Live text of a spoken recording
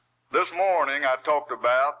this morning I talked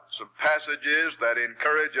about some passages that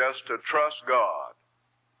encourage us to trust God.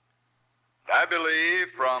 I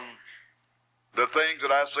believe from the things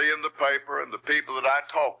that I see in the paper and the people that I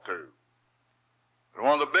talk to, that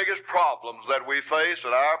one of the biggest problems that we face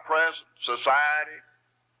in our present society,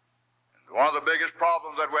 and one of the biggest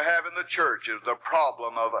problems that we have in the church, is the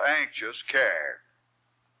problem of anxious care.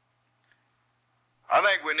 I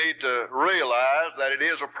think we need to realize that it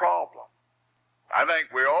is a problem. I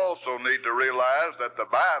think we also need to realize that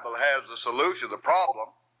the Bible has the solution to the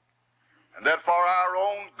problem, and that for our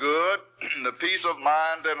own good, the peace of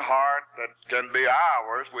mind and heart that can be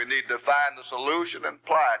ours, we need to find the solution and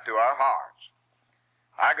apply it to our hearts.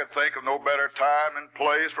 I could think of no better time and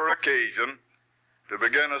place or occasion to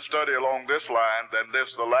begin a study along this line than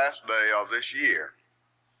this, the last day of this year.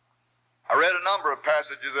 I read a number of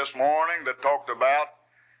passages this morning that talked about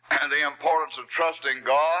the importance of trusting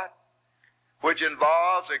God, which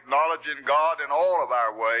involves acknowledging God in all of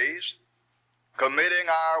our ways, committing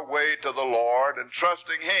our way to the Lord and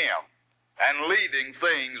trusting Him and leaving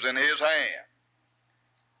things in His hand.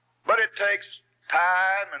 But it takes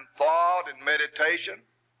time and thought and meditation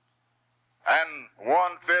and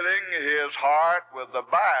one filling his heart with the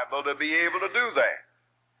Bible to be able to do that.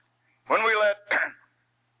 When we let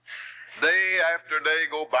day after day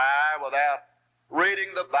go by without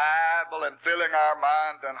reading the Bible and filling our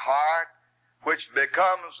mind and heart, which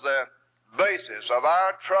becomes the basis of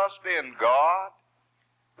our trust in God,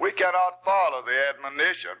 we cannot follow the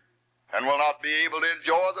admonition and will not be able to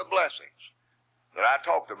enjoy the blessings that I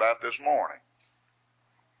talked about this morning.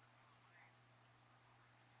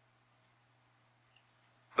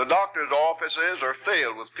 The doctor's offices are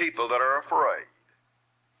filled with people that are afraid.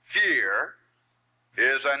 Fear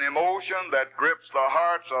is an emotion that grips the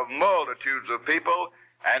hearts of multitudes of people,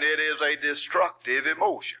 and it is a destructive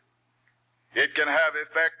emotion. It can have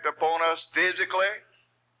effect upon us physically,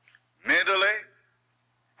 mentally,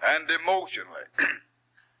 and emotionally.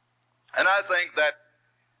 And I think that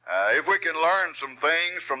if we can learn some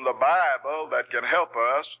things from the Bible that can help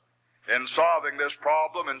us in solving this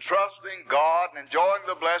problem and trusting God and enjoying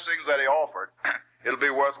the blessings that He offered, it'll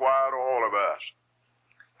be worthwhile to all of us.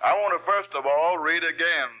 I want to first of all read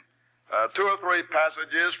again 2 or 3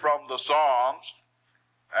 passages from the Psalms,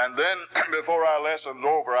 and then before our lesson's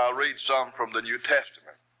over, I'll read some from the New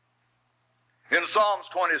Testament. In Psalms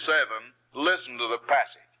 27, listen to the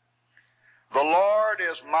passage. The Lord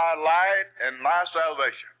is my light and my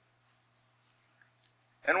salvation.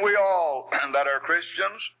 And we all that are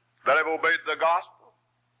Christians, that have obeyed the gospel,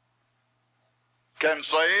 can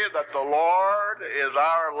say that the Lord is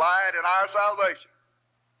our light and our salvation.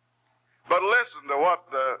 But listen to what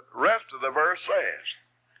the rest of the verse says.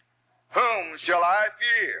 Whom shall I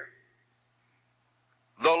fear?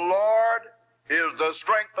 The Lord is the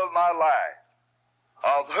strength of my life.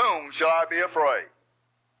 Of whom shall I be afraid?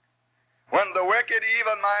 When the wicked,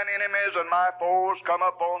 even mine enemies and my foes, come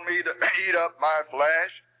upon me to eat up my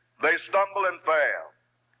flesh, they stumble and fail.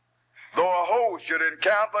 Though a host should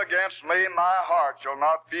encamp against me, my heart shall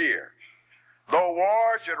not fear. Though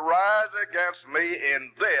war should rise against me,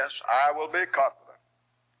 in this I will be confident.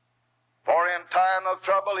 For in time of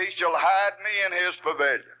trouble He shall hide me in His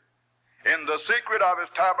pavilion. In the secret of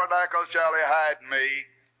His tabernacle shall He hide me.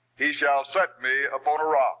 He shall set me upon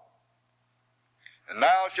a rock. And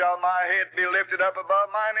now shall my head be lifted up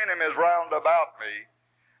above mine enemies round about me.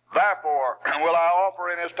 Therefore will I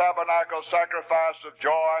offer in His tabernacle sacrifice of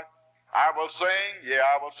joy. I will sing, yea,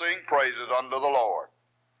 I will sing praises unto the Lord.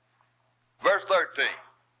 Verse 13.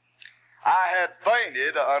 I had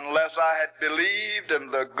fainted unless I had believed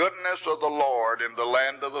in the goodness of the Lord in the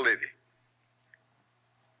land of the living.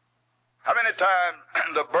 How many times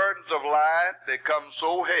the burdens of life become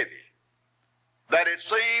so heavy that it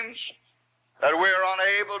seems that we're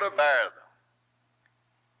unable to bear them?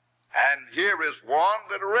 And here is one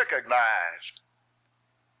that recognized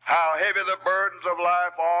how heavy the burdens of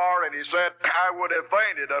life are, and he said, I would have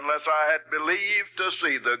fainted unless I had believed to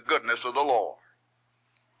see the goodness of the Lord.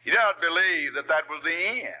 He did not believe that that was the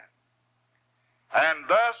end. And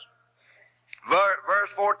thus, verse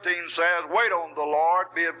 14 says, Wait on the Lord,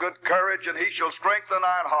 be of good courage, and He shall strengthen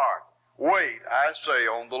thine heart. Wait, I say,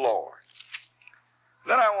 on the Lord.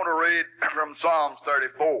 Then I want to read from Psalms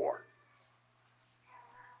 34.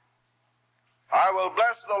 I will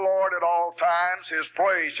bless the Lord at all times. His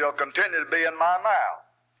praise shall continue to be in my mouth.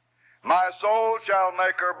 My soul shall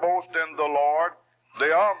make her boast in the Lord.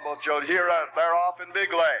 The humble shall hear thereof and be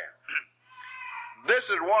glad. This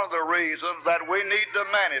is one of the reasons that we need to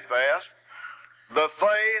manifest the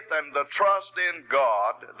faith and the trust in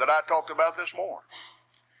God that I talked about this morning.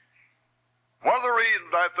 One of the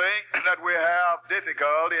reasons I think that we have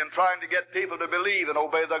difficulty in trying to get people to believe and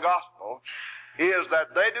obey the gospel is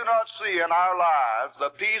that they do not see in our lives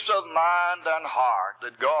the peace of mind and heart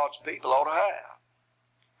that God's people ought to have.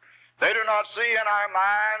 They do not see in our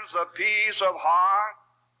minds the peace of heart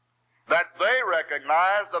that they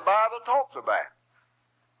recognize the Bible talks about.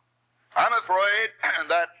 I'm afraid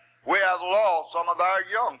that we have lost some of our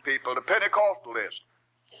young people to Pentecostalism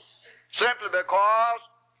simply because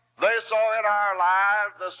they saw in our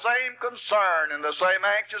lives the same concern and the same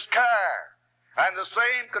anxious care and the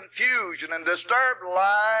same confusion and disturbed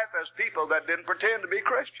life as people that didn't pretend to be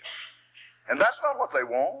Christians. And that's not what they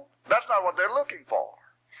want. That's not what they're looking for.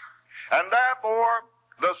 And therefore,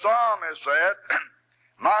 the psalmist said,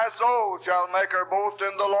 my soul shall make her boast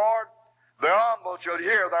in the Lord. The humble shall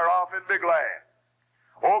hear thereof and be glad.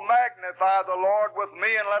 Oh, magnify the Lord with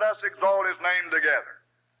me, and let us exalt his name together.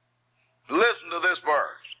 Listen to this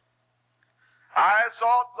verse. I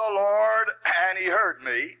sought the Lord, and he heard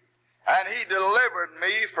me, and he delivered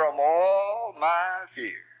me from all my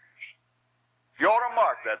fears. You ought to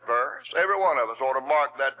mark that verse. Every one of us ought to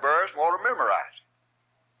mark that verse, ought to memorize it.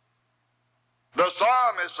 The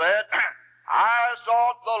psalmist said, I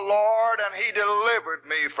sought the Lord, and he delivered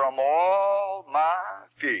me from all my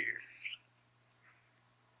fears.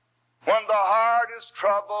 When the heart is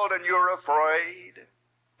troubled and you're afraid,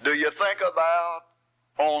 do you think about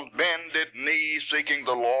on bended knees seeking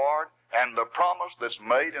the Lord and the promise that's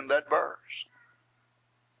made in that verse?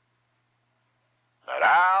 That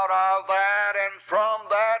out of that and from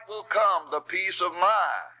that will come the peace of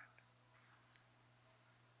mind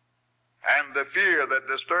and the fear that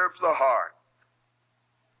disturbs the heart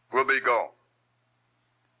will be gone.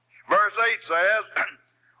 Verse 8 says,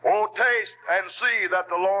 O taste and see that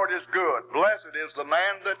the Lord is good. Blessed is the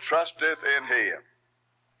man that trusteth in him.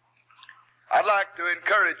 I'd like to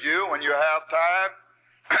encourage you, when you have time,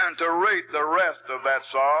 to read the rest of that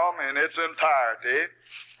psalm in its entirety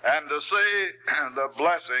and to see the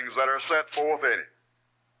blessings that are set forth in it.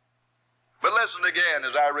 But listen again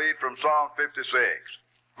as I read from Psalm 56.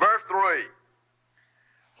 Verse 3.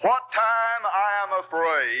 What time I am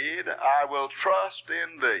afraid, I will trust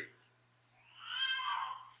in thee.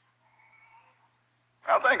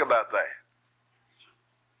 Now think about that.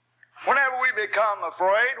 Whenever we become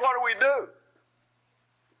afraid, what do?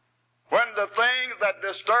 When the things that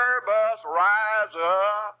disturb us rise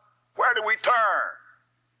up, where do we turn?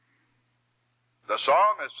 The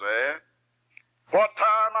psalmist said, what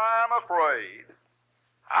time I am afraid,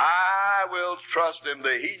 I will trust in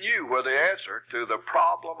thee. He knew where the answer to the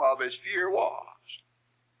problem of his fear was.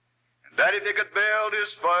 And that if he could build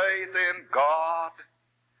his faith in God,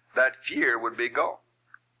 that fear would be gone.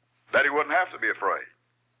 That he wouldn't have to be afraid.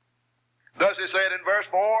 Thus he said in verse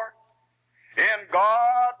 4, in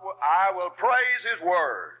God I will praise his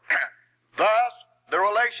word. Thus, the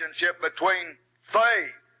relationship between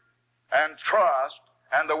faith and trust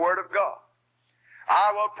and the word of God.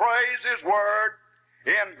 I will praise his word.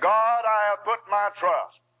 In God I have put my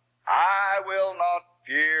trust. I will not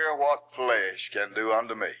fear what flesh can do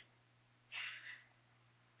unto me.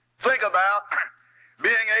 Think about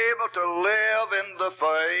being able to live in the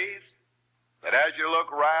faith that as you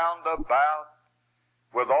look round about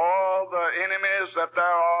with all the enemies that there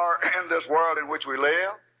are in this world in which we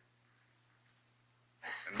live,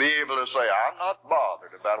 and be able to say, I'm not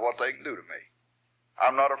bothered about what they can do to me.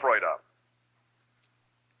 I'm not afraid of them.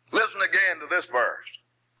 Listen again to this verse.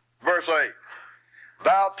 Verse 8.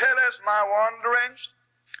 Thou tellest my wanderings,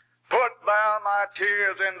 put thou my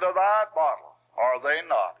tears into thy bottle, are they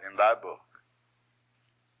not in thy book?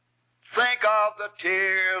 Think of the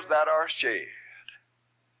tears that are shed,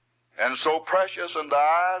 and so precious in the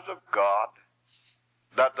eyes of God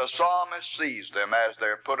that the psalmist sees them as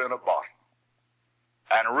they're put in a bottle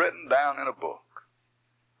and written down in a book.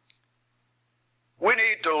 We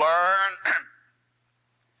need to learn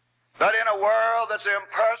that in a world that's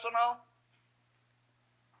impersonal,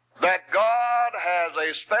 that God has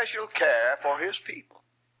a special care for his people.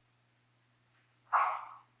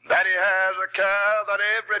 That he has a care that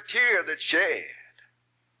every tear that's shed,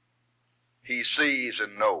 he sees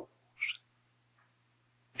and knows.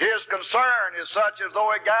 His concern is such as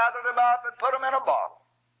though he gathered them up and put them in a bottle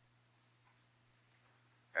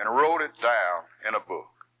and wrote it down in a book.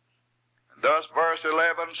 And thus verse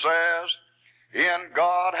 11 says, in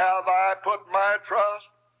God have I put my trust.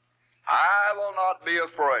 I will not be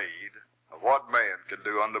afraid of what man can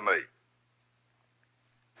do unto me.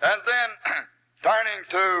 And then, turning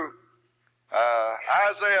to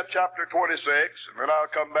Isaiah chapter 26, and then I'll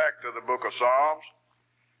come back to the book of Psalms.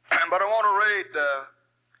 But I want to read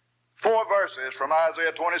 4 verses from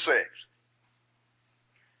Isaiah 26.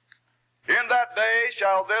 that day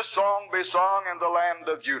shall this song be sung in the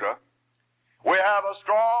land of Judah. We have a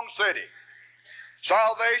strong city.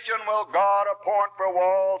 Salvation will God appoint for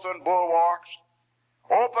walls and bulwarks.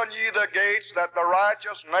 Open ye the gates, that the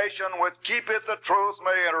righteous nation which keepeth the truth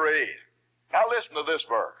may enter in. Now listen to this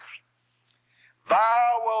verse.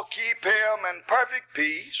 Thou wilt keep him in perfect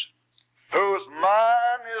peace, whose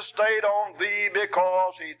mind is stayed on thee,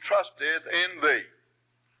 because he trusteth in thee.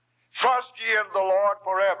 Trust ye in the Lord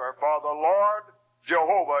forever, for the Lord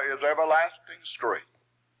Jehovah is everlasting strength.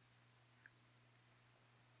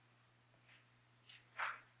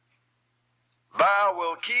 Thou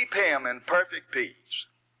wilt keep him in perfect peace.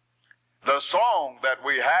 The song that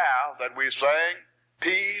we have, that we sing,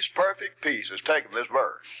 peace, perfect peace, is taken this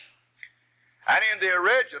verse. And in the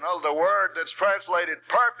original, the word that's translated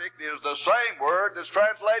perfect is the same word that's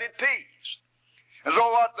translated peace. And so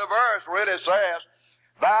what the verse really says,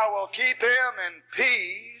 thou wilt keep him in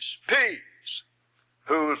peace, peace,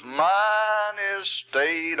 whose mind is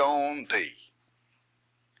stayed on thee.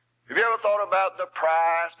 Have you ever thought about the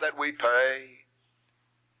price that we pay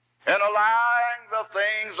in allowing the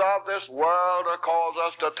things of this world to cause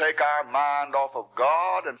us to take our mind off of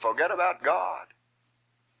God and forget about God?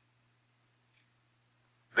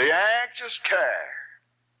 The anxious care,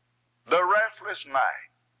 the restless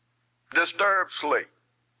night, disturbed sleep,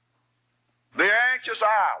 the anxious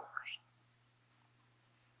hours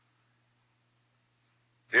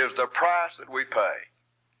is the price that we pay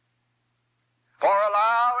for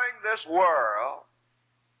allowing this world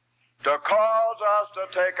to cause us to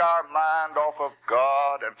take our mind off of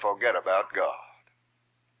God and forget about God.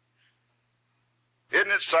 Isn't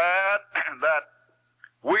it sad that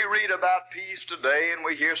we read about peace today and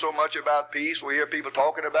we hear so much about peace? We hear people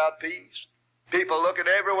talking about peace. People looking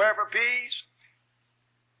everywhere for peace.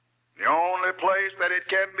 The only place that it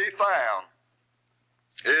can be found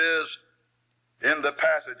is in the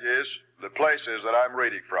passages, the places that I'm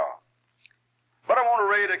reading from. But I want to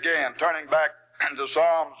read again, turning back to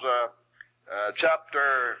Psalms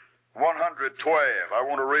chapter 112. I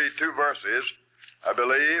want to read two verses, I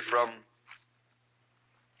believe, from,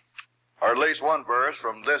 or at least one verse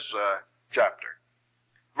from this chapter.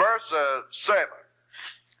 Verse 7.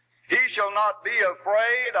 He shall not be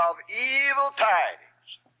afraid of evil tidings.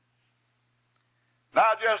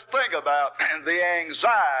 Now just think about the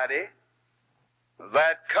anxiety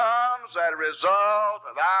that comes as a result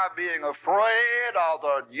of our being afraid of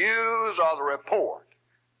the news or the report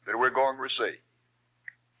that we're going to receive.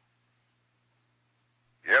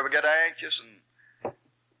 You ever get anxious and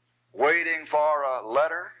waiting for a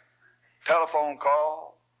letter, telephone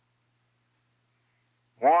call,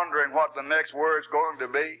 wondering what the next word's going to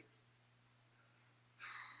be?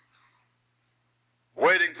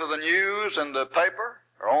 Waiting for the news in the paper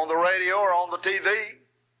or on the radio or on the TV?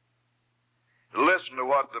 Listen to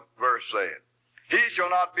what the verse said. He shall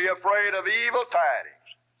not be afraid of evil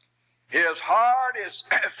tidings. His heart is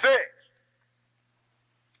fixed,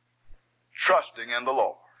 trusting in the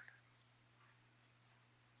Lord.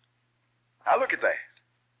 Now look at that.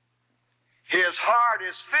 His heart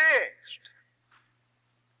is fixed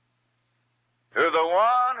to the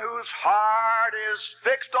one whose heart is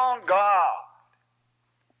fixed on God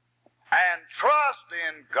and trust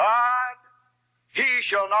in God. He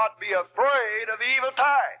shall not be afraid of evil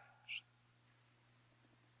tidings,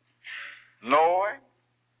 knowing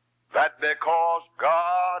that because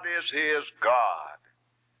God is his God,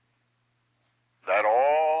 that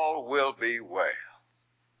all will be well.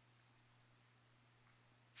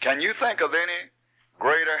 Can you think of any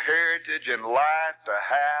greater heritage in life to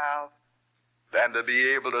have than to be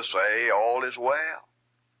able to say all is well?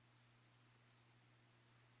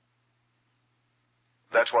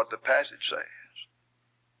 That's what the passage says.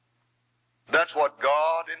 That's what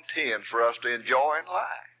God intends for us to enjoy in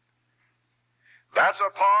life. That's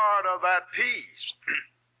a part of that peace.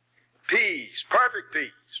 Peace, perfect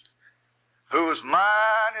peace, whose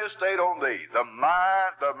mind is stayed on thee. The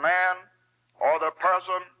man or the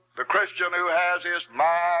person, the Christian who has his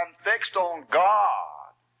mind fixed on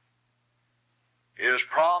God is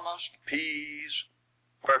promised peace,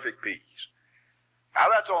 perfect peace. Now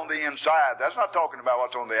that's on the inside. That's not talking about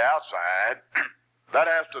what's on the outside. That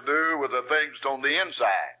has to do with the things on the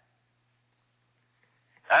inside.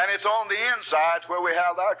 And it's on the inside where we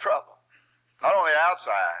have our trouble, not on the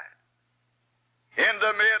outside. In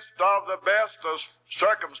the midst of the best of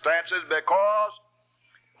circumstances, because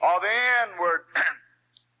of inward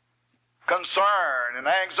concern and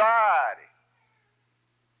anxiety,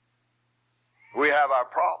 we have our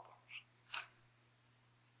problems.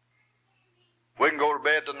 We can go to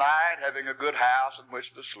bed tonight having a good house in which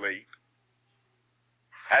to sleep,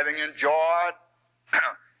 having enjoyed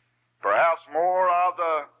perhaps more of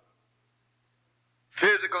the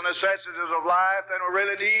physical necessities of life than we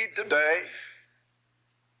really need today,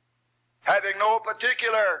 having no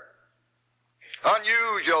particular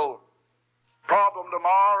unusual problem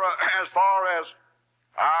tomorrow as far as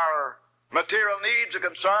our material needs are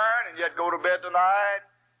concerned, and yet go to bed tonight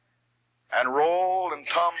and roll and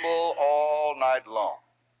tumble all night long.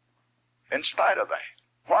 In spite of that.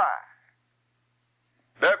 Why?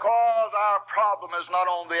 Because our problem is not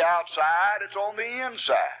on the outside, it's on the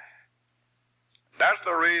inside. That's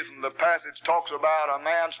the reason the passage talks about a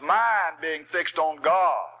man's mind being fixed on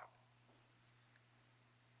God.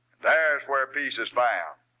 There's where peace is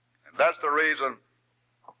found. And that's the reason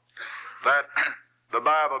that the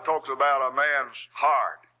Bible talks about a man's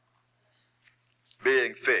heart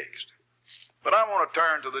being fixed. But I want to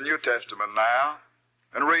turn to the New Testament now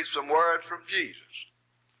and read some words from Jesus.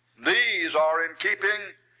 These are in keeping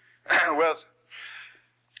with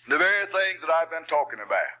the very things that I've been talking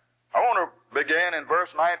about. I want to begin in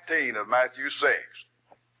verse 19 of Matthew 6.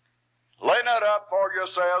 Lay not up for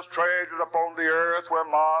yourselves treasures upon the earth, where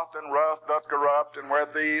moth and rust doth corrupt, and where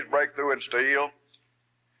thieves break through and steal.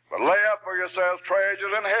 But lay up for yourselves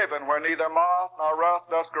treasures in heaven, where neither moth nor rust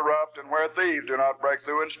doth corrupt, and where thieves do not break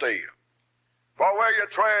through and steal. For where your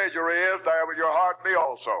treasure is, there will your heart be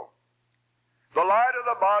also. The light of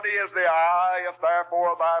the body is the eye. If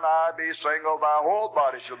therefore thine eye be single, thy whole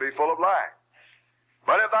body shall be full of light.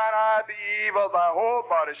 But if thine eye be evil, thy whole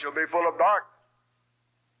body shall be full of darkness.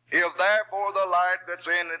 If therefore the light that's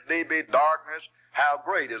in thee be darkness, how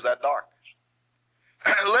great is that darkness?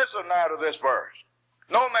 Listen now to this verse.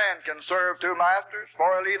 No man can serve two masters, for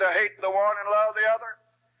he'll either hate the one and love the other,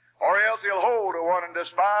 or else he'll hold to one and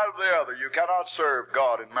despise the other. You cannot serve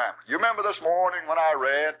God and mammon. You remember this morning when I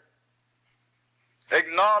read,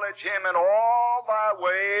 acknowledge him in all thy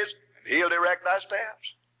ways, and he'll direct thy steps.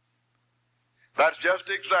 That's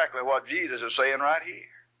just exactly what Jesus is saying right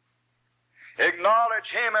here. Acknowledge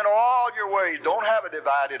him in all your ways. Don't have a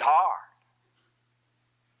divided heart.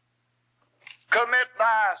 Commit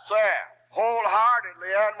thyself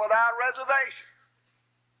wholeheartedly and without reservation.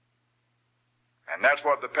 And that's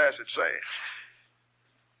what the passage says.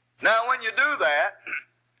 Now, when you do that,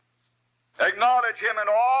 acknowledge him in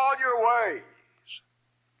all your ways.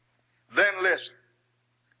 Then listen.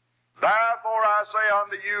 Therefore I say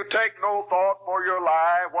unto you, take no thought for your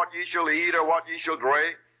life, what ye shall eat or what ye shall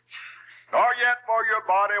drink, nor yet for your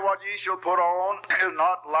body what ye shall put on. Is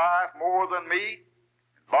not life more than meat,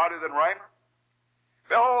 and body than raiment?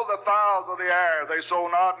 Behold the fowls of the air, they sow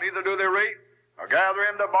not, neither do they reap, nor gather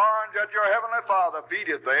into barns, yet your heavenly Father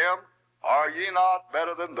feedeth them. Are ye not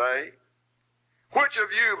better than they? Which of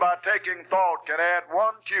you by taking thought can add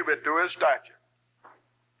 1 cubit to his stature?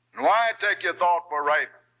 And why take ye thought for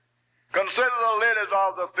raiment? Consider the lilies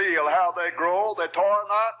of the field, how they grow, they toil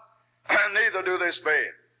not, neither do they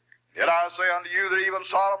spin. Yet I say unto you that even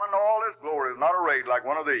Solomon in all his glory is not arrayed like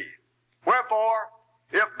one of these. Wherefore,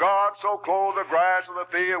 if God so clothe the grass of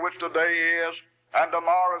the field, which today is, and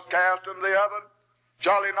tomorrow is cast into the oven,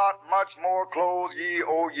 shall he not much more clothe ye,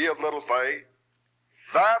 O ye of little faith?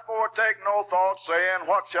 Therefore take no thought,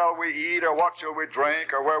 saying, what shall we eat, or what shall we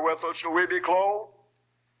drink, or wherewithal shall we be clothed?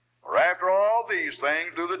 For after all these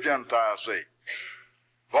things do the Gentiles seek.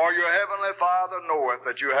 For your heavenly Father knoweth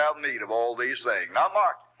that you have need of all these things. Now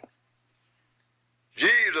mark it.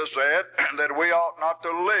 Jesus said that we ought not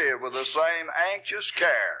to live with the same anxious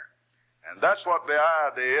care. And that's what the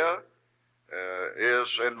idea is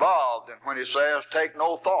involved in when he says, take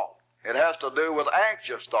no thought. It has to do with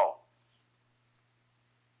anxious thought.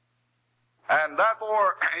 And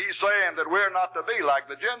therefore, he's saying that we're not to be like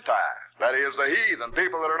the Gentiles, that is, the heathen,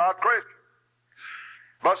 people that are not Christians.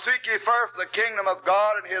 But seek ye first the kingdom of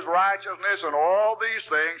God and his righteousness, and all these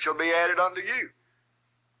things shall be added unto you.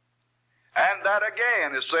 And that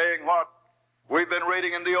again is saying what we've been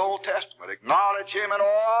reading in the Old Testament. Acknowledge him in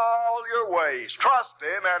all your ways. Trust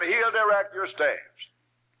him, and he'll direct your steps.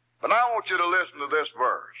 But now I want you to listen to this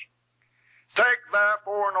verse. Take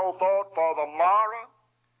therefore no thought for the morrow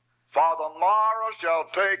shall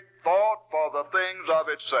take thought for the things of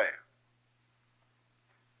itself.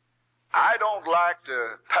 I don't like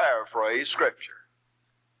to paraphrase Scripture,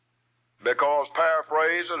 because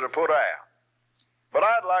paraphrases are put out. But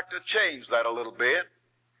I'd like to change that a little bit,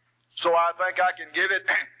 so I think I can give it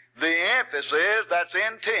the emphasis that's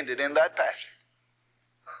intended in that passage.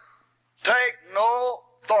 Take no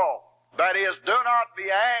thought. That is, do not be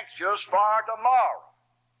anxious for tomorrow.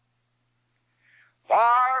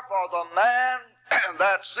 For the man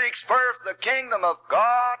that seeks first the kingdom of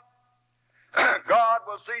God God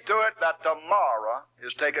will see to it that tomorrow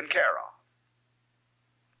is taken care of.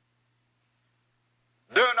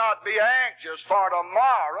 Do not be anxious for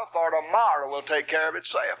tomorrow will take care of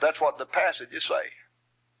itself. That's what the passage is saying.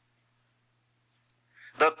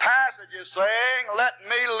 The passage is saying, let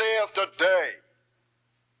me live today.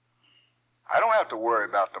 I don't have to worry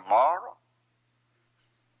about tomorrow.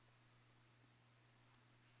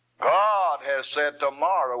 God has said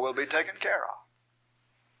tomorrow will be taken care of.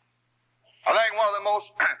 I think one of the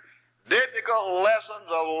most difficult lessons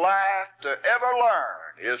of life to ever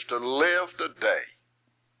learn is to live today.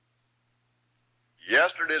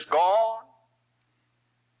 Yesterday's gone,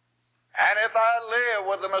 and if I live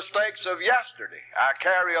with the mistakes of yesterday, I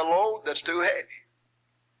carry a load that's too heavy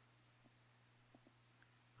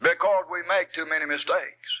because we make too many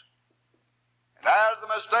mistakes. And as the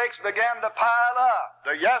mistakes begin to pile up,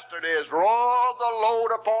 the yesterdays roll the load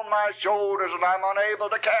upon my shoulders and I'm unable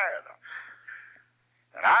to carry them.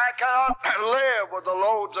 And I cannot live with the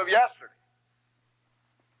loads of yesterday.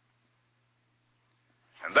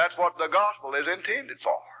 And that's what the gospel is intended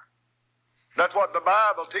for. That's what the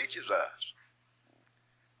Bible teaches us.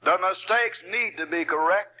 The mistakes need to be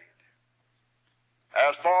corrected.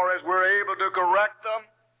 As far as we're able to correct them,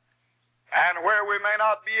 and where we may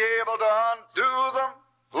not be able to undo them,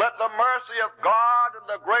 let the mercy of God and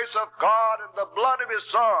the grace of God and the blood of His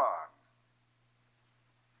Son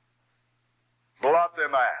blot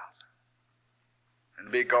them out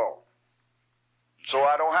and be gone. So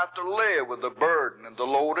I don't have to live with the burden and the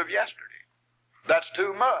load of yesterday. That's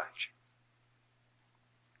too much.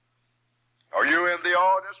 Are you in the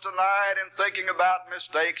audience tonight and thinking about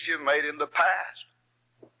mistakes you've made in the past?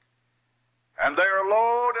 And they're a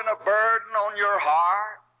load and a burden on your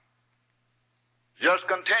heart? Just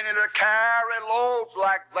continue to carry loads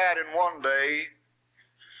like that, and one day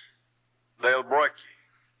they'll break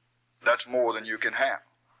you. That's more than you can handle.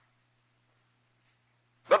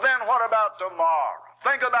 But then what about tomorrow?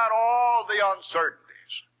 Think about all the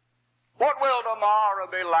uncertainties. What will tomorrow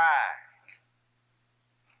be like?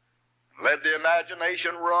 Let the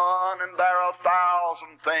imagination run, and there are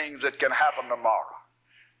 1,000 things that can happen tomorrow.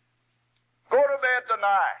 Go to bed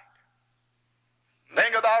tonight.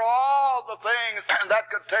 Think about all the things that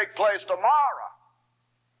could take place tomorrow.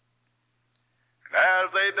 And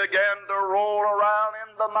as they begin to roll around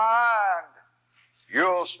in the mind,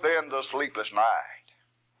 you'll spend a sleepless night.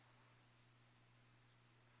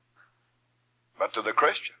 But to the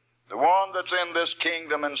Christian, the one that's in this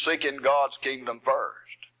kingdom and seeking God's kingdom first,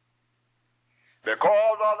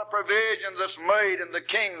 because of the provisions that's made in the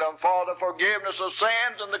kingdom for the forgiveness of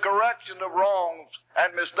sins and the correction of wrongs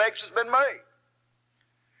and mistakes has been made,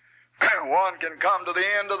 one can come to the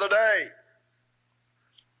end of the day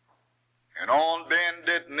and on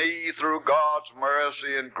bended knee through God's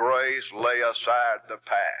mercy and grace lay aside the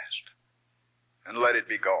past and let it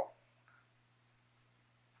be gone.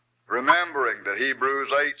 Remembering that Hebrews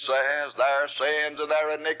 8 says, their sins and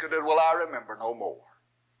their iniquities will I remember no more.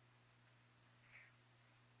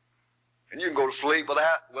 And you can go to sleep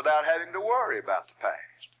without having to worry about the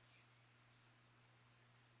past.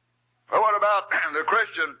 But what about the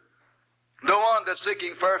Christian, the one that's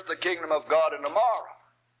seeking first the kingdom of God and tomorrow?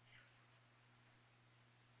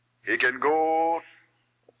 He can go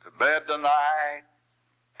to bed tonight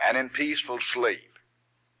and in peaceful sleep,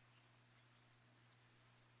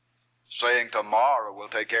 saying tomorrow will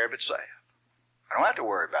take care of itself. I don't have to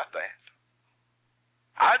worry about that.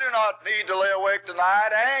 I do not need to lay awake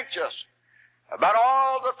tonight anxious about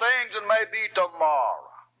all the things that may be tomorrow.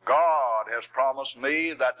 God has promised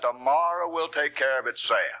me that tomorrow will take care of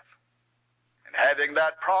itself. And having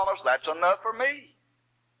that promise, that's enough for me.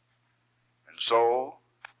 And so,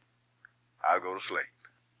 I'll go to sleep.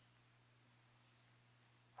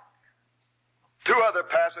 Two other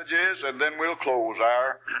passages, and then we'll close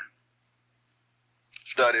our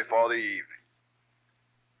study for the evening.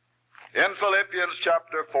 In Philippians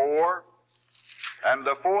chapter 4, and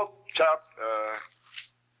the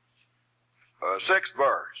sixth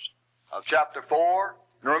verse of chapter 4.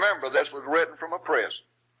 Remember, this was written from a prison.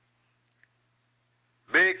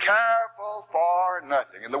 Be careful for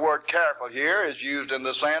nothing. And the word careful here is used in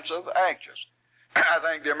the sense of anxious. I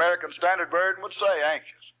think the American Standard Version would say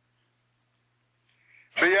anxious.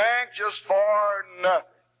 Be anxious for nothing.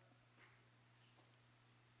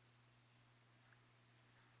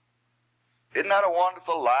 Isn't that a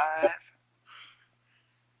wonderful life?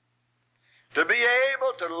 To be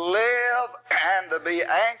able to live and to be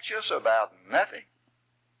anxious about nothing.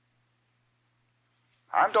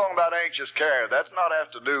 I'm talking about anxious care. That's not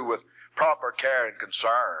have to do with proper care and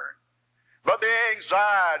concern, but the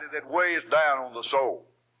anxiety that weighs down on the soul.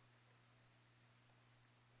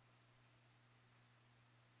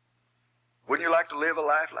 Wouldn't you like to live a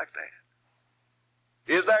life like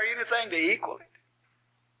that? Is there anything to equal it?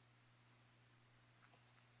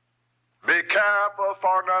 Be careful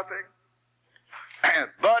for nothing,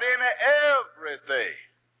 but in everything.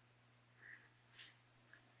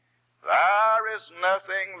 There is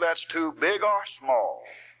nothing that's too big or small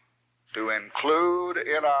to include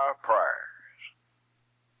in our prayers.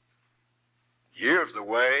 Here's the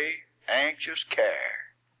way anxious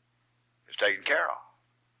care is taken care of.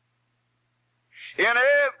 In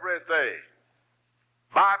everything,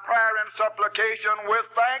 by prayer and supplication with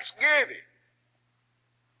thanksgiving,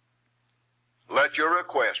 let your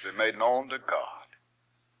request be made known to God.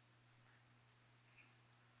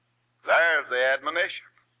 There's the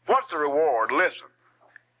admonition. What's the reward? Listen.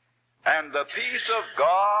 And the peace of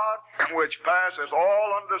God, which passes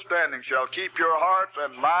all understanding, shall keep your hearts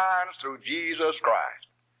and minds through Jesus Christ.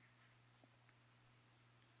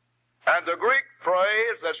 And the Greek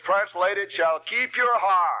phrase that's translated, shall keep your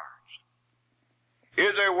hearts,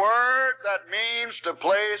 is a word that means to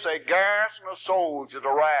place a garrison of soldiers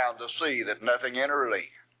around to see that nothing enter or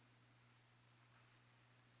leave.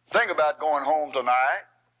 Think about going home tonight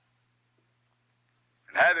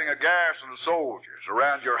and having a garrison of soldiers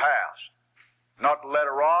around your house, not to let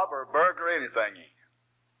a rob or burglar anything in,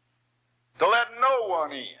 to let no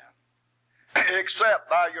one in except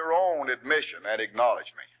by your own admission and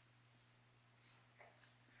acknowledgement.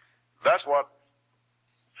 That's what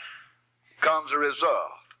comes a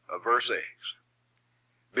result of verse 6.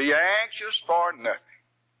 Be anxious for nothing,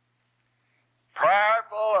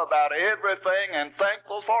 prayerful about everything, and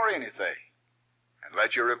thankful for anything, and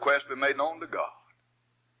let your request be made known to God.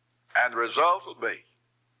 And the result will be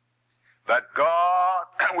that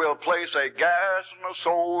God will place a garrison of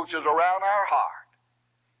soldiers around our heart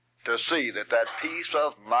to see that that peace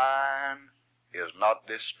of mind is not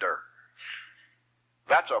disturbed.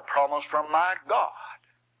 That's a promise from my God.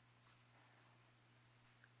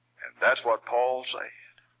 And that's what Paul said.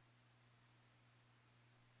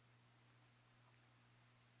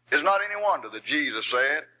 It's not any wonder that Jesus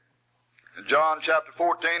said in John chapter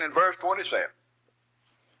 14 and verse 27,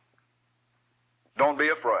 don't be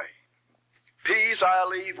afraid. Peace I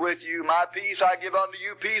leave with you, my peace I give unto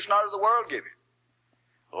you, peace not as the world giveth.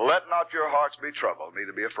 Let not your hearts be troubled,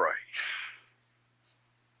 neither be afraid.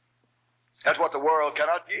 That's what the world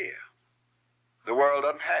cannot give. The world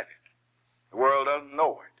doesn't have it. The world doesn't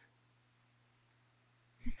know it.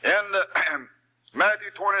 In Matthew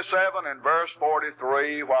 27 and verse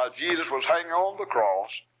 43, while Jesus was hanging on the cross,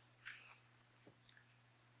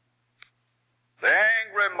 the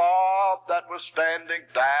angry mob that was standing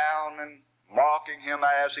down and mocking him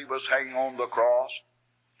as he was hanging on the cross,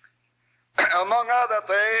 among other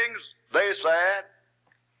things, they said,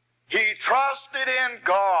 he trusted in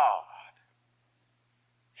God.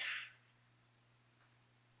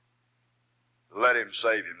 Let him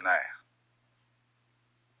save him now.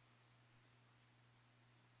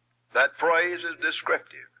 That phrase is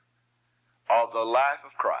descriptive of the life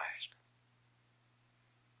of Christ.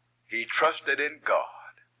 He trusted in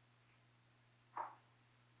God.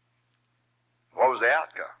 What was the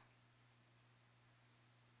outcome?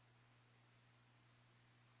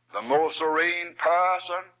 The most serene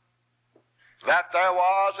person that there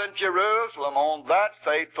was in Jerusalem on that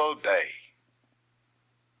fateful day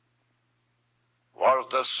was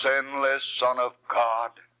the sinless Son of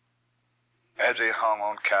God as he hung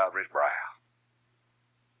on Calvary's brow.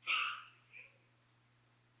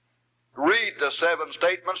 Read the 7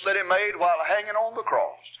 statements that he made while hanging on the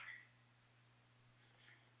cross.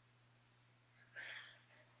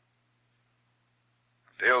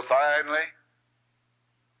 Until finally,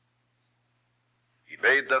 he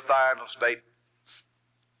made the final statement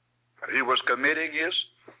that he was committing his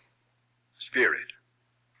spirit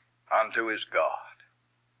unto his God.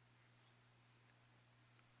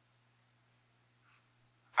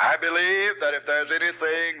 I believe that if there's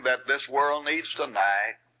anything that this world needs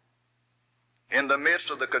tonight, in the midst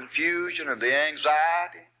of the confusion and the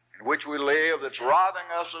anxiety in which we live that's robbing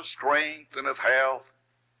us of strength and of health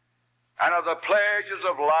and of the pleasures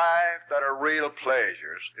of life that are real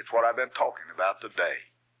pleasures, it's what I've been talking about today.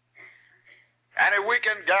 And if we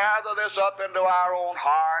can gather this up into our own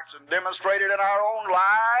hearts and demonstrate it in our own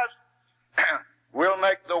lives, we'll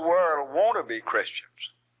make the world want to be Christians.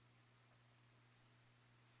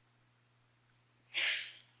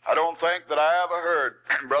 I don't think that I ever heard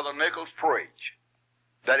Brother Nichols preach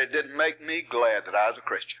that it didn't make me glad that I was a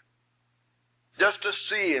Christian. Just to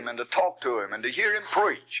see him and to talk to him and to hear him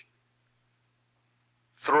preach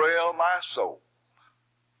thrilled my soul.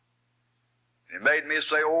 It made me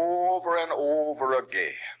say over and over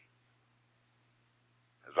again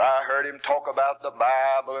as I heard him talk about the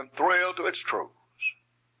Bible and thrilled to its truths,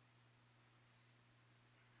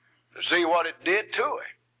 to see what it did to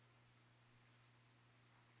him,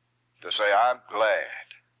 to say, I'm glad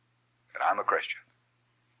that I'm a Christian.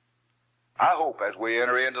 I hope as we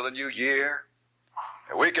enter into the new year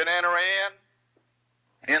that we can enter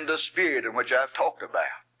in the spirit in which I've talked about,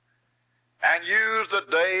 and use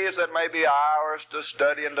the days that may be ours to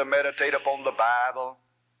study and to meditate upon the Bible.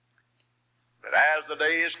 That as the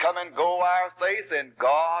days come and go, our faith in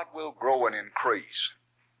God will grow and increase,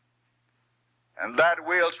 and that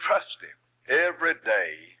we'll trust Him every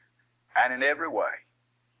day and in every way.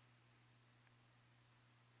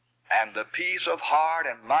 And the peace of heart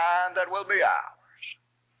and mind that will be ours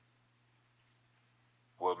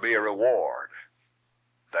will be a reward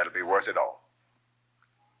that'll be worth it all.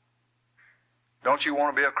 Don't you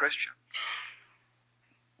want to be a Christian?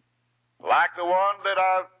 Like the one that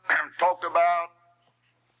I've talked about,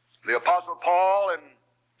 the Apostle Paul in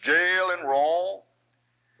jail in Rome.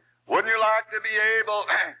 Wouldn't you like to be able,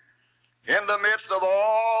 in the midst of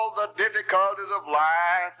all the difficulties of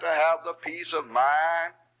life, to have the peace of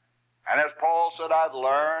mind? And as Paul said, I've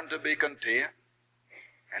learned to be content,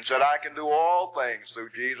 and said, I can do all things through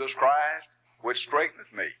Jesus Christ, which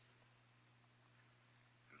strengtheneth me.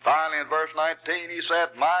 And finally, in verse 19, he said,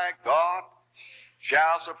 my God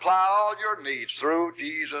shall supply all your needs through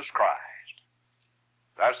Jesus Christ.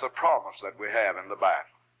 That's the promise that we have in the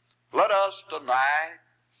Bible. Let us tonight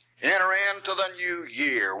enter into the new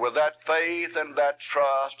year with that faith and that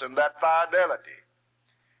trust and that fidelity.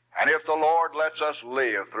 And if the Lord lets us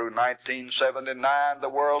live through 1979, the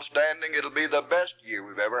world standing, it'll be the best year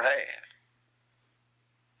we've ever had.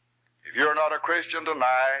 If you're not a Christian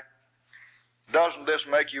tonight, doesn't this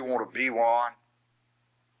make you want to be one?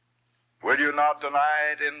 Will you not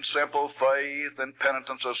tonight, in simple faith and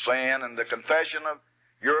penitence of sin and the confession of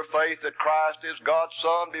your faith that Christ is God's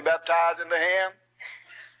Son, be baptized into Him?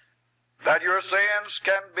 That your sins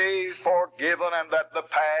can be forgiven and that the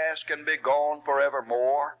past can be gone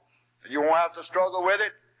forevermore. You won't have to struggle with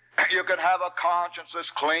it. You can have a conscience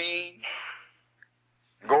that's clean.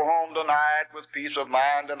 Go home tonight with peace of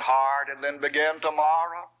mind and heart, and then begin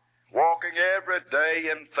tomorrow walking every day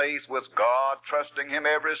in faith with God, trusting Him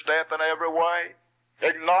every step and every way,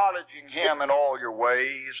 acknowledging Him in all your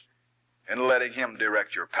ways, and letting Him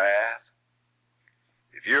direct your path.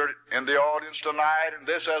 If you're in the audience tonight and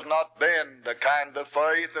this has not been the kind of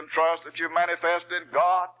faith and trust that you manifest in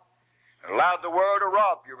God, and allowed the world to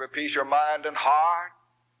rob you of peace of mind and heart,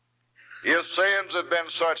 if sins have been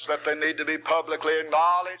such that they need to be publicly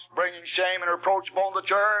acknowledged, bringing shame and reproach upon the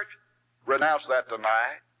church, renounce that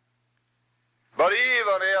tonight. But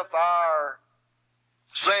even if our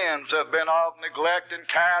sins have been of neglect and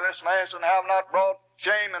carelessness and have not brought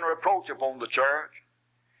shame and reproach upon the church,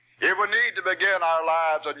 if we need to begin our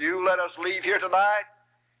lives anew, let us leave here tonight.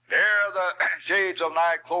 Ere the shades of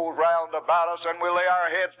night close round about us and we lay our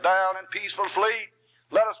heads down in peaceful sleep,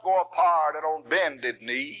 let us go apart and on bended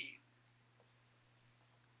knee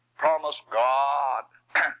promise God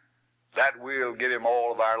that we'll give Him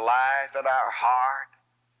all of our life and our heart,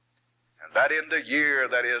 and that in the year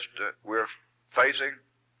that we're facing,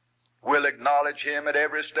 we'll acknowledge Him at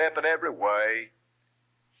every step and every way,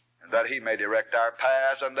 and that He may direct our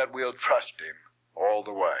paths, and that we'll trust Him all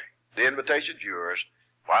the way. The invitation's yours.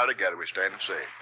 While together we stand and sing.